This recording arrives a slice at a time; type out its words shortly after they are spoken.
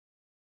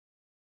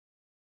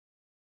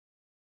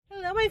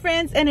Hello my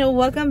friends, and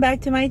welcome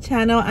back to my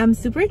channel. I'm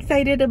super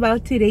excited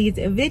about today's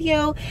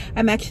video.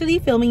 I'm actually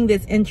filming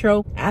this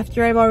intro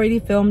after I've already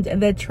filmed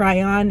the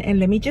try on, and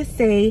let me just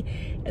say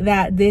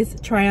that this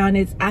try on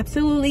is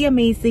absolutely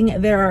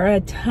amazing. There are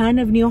a ton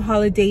of new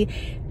holiday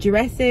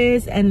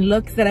dresses and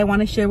looks that I want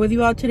to share with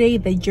you all today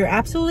that you're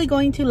absolutely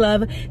going to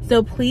love,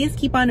 so please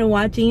keep on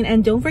watching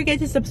and don't forget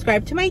to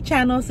subscribe to my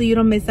channel so you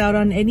don't miss out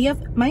on any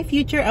of my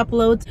future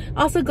uploads.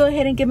 Also, go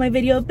ahead and give my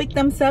video a big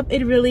thumbs up.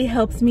 It really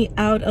helps me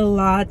out a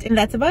lot. And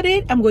that's about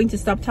it. I'm going to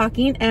stop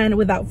talking, and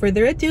without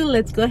further ado,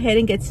 let's go ahead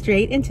and get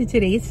straight into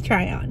today's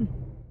try on.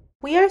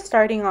 We are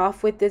starting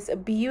off with this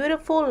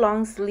beautiful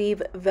long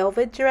sleeve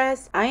velvet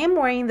dress. I am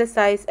wearing the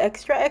size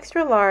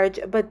extra large,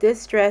 but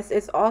this dress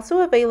is also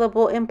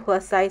available in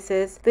plus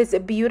sizes. This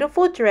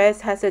beautiful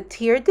dress has a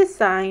tiered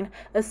design,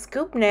 a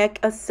scoop neck,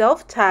 a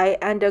self tie,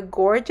 and a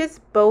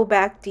gorgeous bow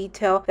back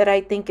detail that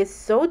I think is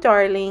so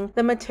darling.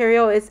 The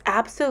material is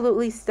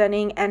absolutely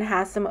stunning and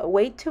has some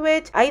weight to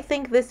it. I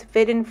think this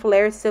fit and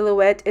flare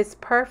silhouette is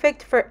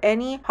perfect for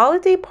any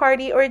holiday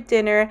party or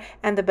dinner,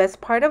 and the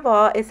best part of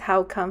all is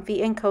how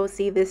comfy and cozy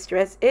this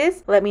dress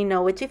is. Let me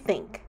know what you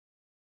think.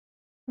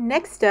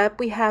 Next up,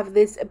 we have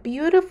this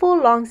beautiful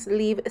long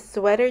sleeve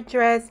sweater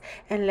dress,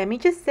 and let me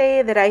just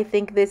say that I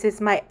think this is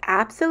my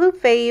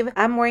absolute fave.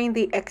 I'm wearing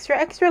the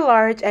extra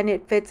large and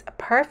it fits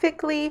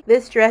perfectly.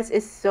 This dress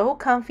is so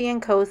comfy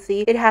and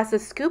cozy. It has a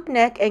scoop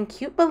neck and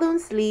cute balloon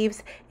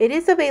sleeves. It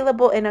is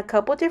available in a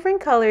couple different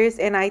colors,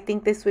 and I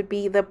think this would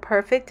be the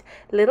perfect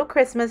little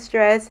Christmas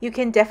dress. You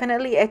can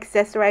definitely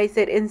accessorize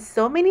it in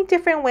so many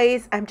different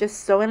ways. I'm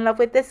just so in love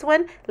with this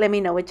one. Let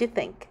me know what you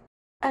think.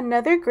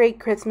 Another great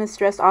Christmas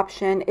dress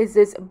option is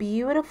this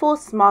beautiful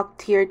smock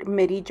tiered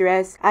midi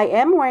dress. I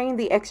am wearing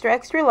the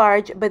extra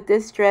large, but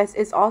this dress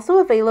is also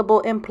available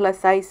in plus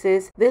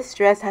sizes. This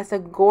dress has a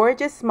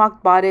gorgeous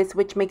smock bodice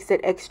which makes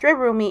it extra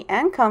roomy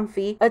and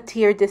comfy, a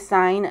tiered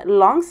design,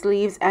 long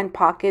sleeves, and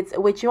pockets,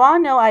 which you all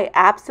know I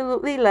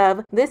absolutely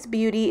love. This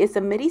beauty is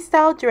a midi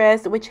style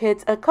dress which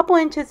hits a couple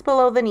inches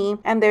below the knee,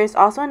 and there's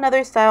also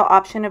another style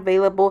option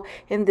available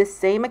in this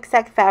same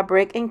exact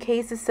fabric in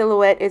case the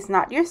silhouette is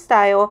not your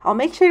style. I'll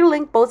make sure to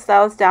link both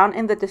styles down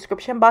in the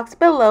description box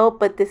below,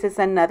 but this is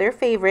another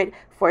favorite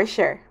for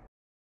sure.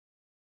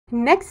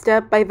 Next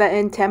up, by the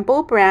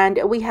INTEMPO brand,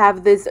 we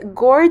have this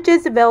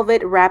gorgeous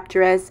velvet wrap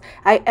dress.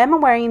 I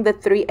am wearing the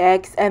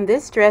 3X, and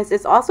this dress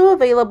is also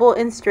available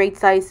in straight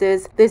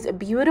sizes. This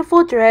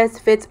beautiful dress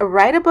fits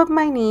right above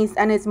my knees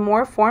and is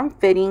more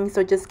form-fitting,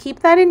 so just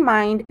keep that in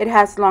mind. It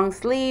has long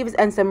sleeves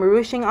and some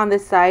ruching on the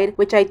side,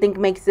 which I think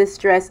makes this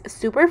dress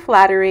super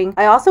flattering.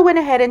 I also went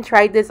ahead and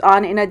tried this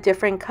on in a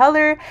different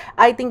color.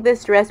 I think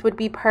this dress would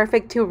be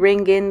perfect to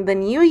ring in the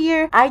new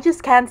year. I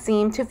just can't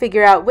seem to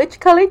figure out which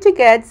color to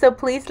get, so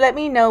please let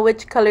me know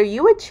which color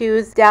you would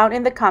choose down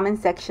in the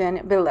comment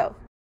section below.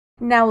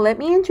 Now let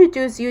me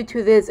introduce you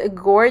to this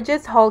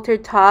gorgeous halter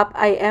top.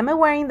 I am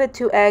wearing the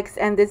 2X,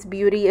 and this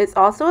beauty is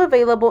also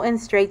available in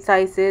straight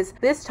sizes.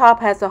 This top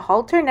has a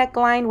halter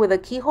neckline with a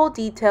keyhole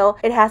detail.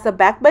 It has a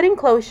back button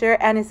closure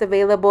and is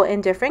available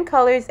in different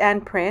colors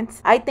and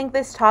prints. I think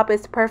this top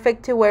is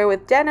perfect to wear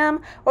with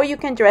denim, or you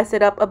can dress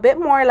it up a bit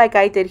more like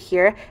I did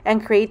here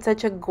and create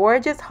such a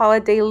gorgeous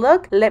holiday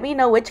look. Let me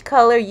know which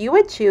color you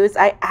would choose.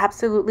 I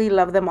absolutely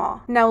love them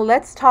all. Now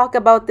let's talk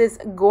about this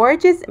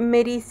gorgeous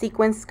midi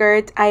sequin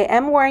skirt. I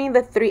am wearing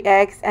the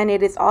 3X, and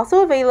it is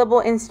also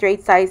available in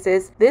straight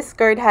sizes. This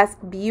skirt has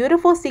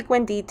beautiful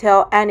sequin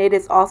detail, and it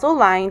is also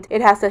lined.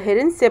 It has a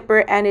hidden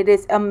zipper, and it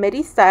is a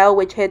midi style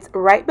which hits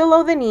right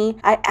below the knee.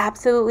 I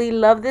absolutely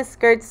love this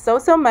skirt so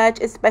much,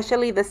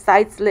 especially the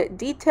side slit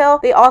detail.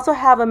 They also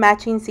have a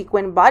matching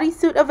sequin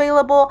bodysuit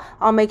available.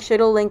 I'll make sure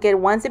to link it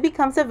once it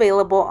becomes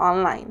available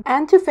online.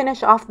 And to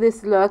finish off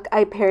this look,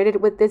 I paired it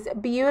with this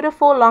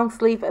beautiful long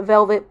sleeve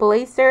velvet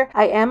blazer.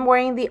 I am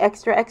wearing the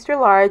extra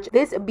large.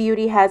 This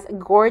beauty has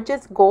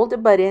gorgeous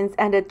gold buttons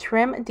and a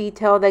trim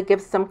detail that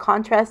gives some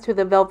contrast to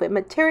the velvet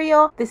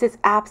material. This is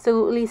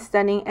absolutely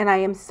stunning, and I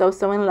am so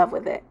in love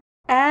with it.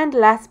 And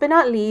last but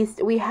not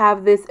least, we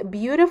have this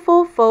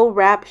beautiful faux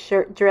wrap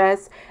shirt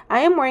dress. I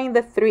am wearing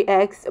the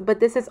 3X, but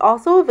this is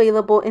also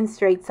available in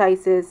straight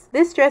sizes.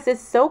 This dress is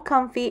so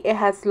comfy. It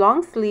has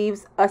long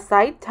sleeves, a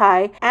side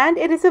tie, and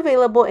it is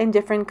available in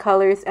different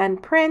colors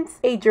and prints.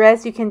 A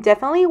dress you can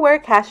definitely wear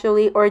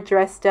casually or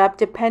dressed up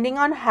depending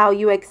on how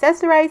you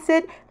accessorize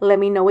it. Let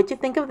me know what you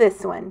think of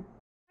this one.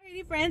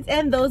 Friends,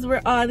 and those were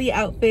all the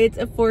outfits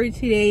for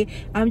today.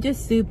 I'm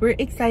just super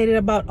excited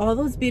about all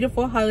those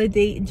beautiful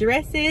holiday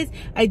dresses.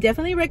 I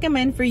definitely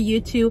recommend for you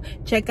to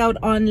check out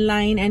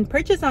online and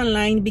purchase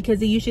online because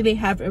they usually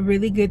have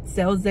really good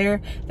sales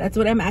there. That's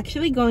what I'm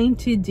actually going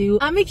to do.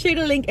 I'll make sure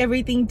to link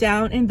everything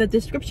down in the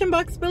description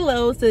box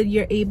below so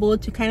you're able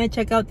to kind of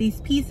check out these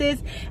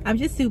pieces. I'm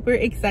just super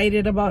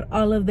excited about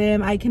all of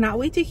them. I cannot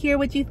wait to hear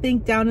what you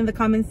think down in the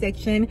comment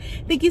section.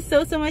 Thank you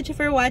so much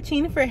for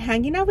watching, for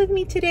hanging out with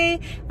me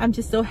today. I'm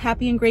just so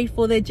happy and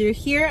grateful that you're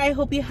here. I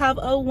hope you have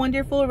a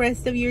wonderful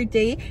rest of your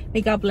day.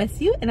 May God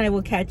bless you, and I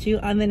will catch you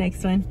on the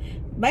next one.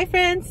 Bye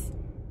friends.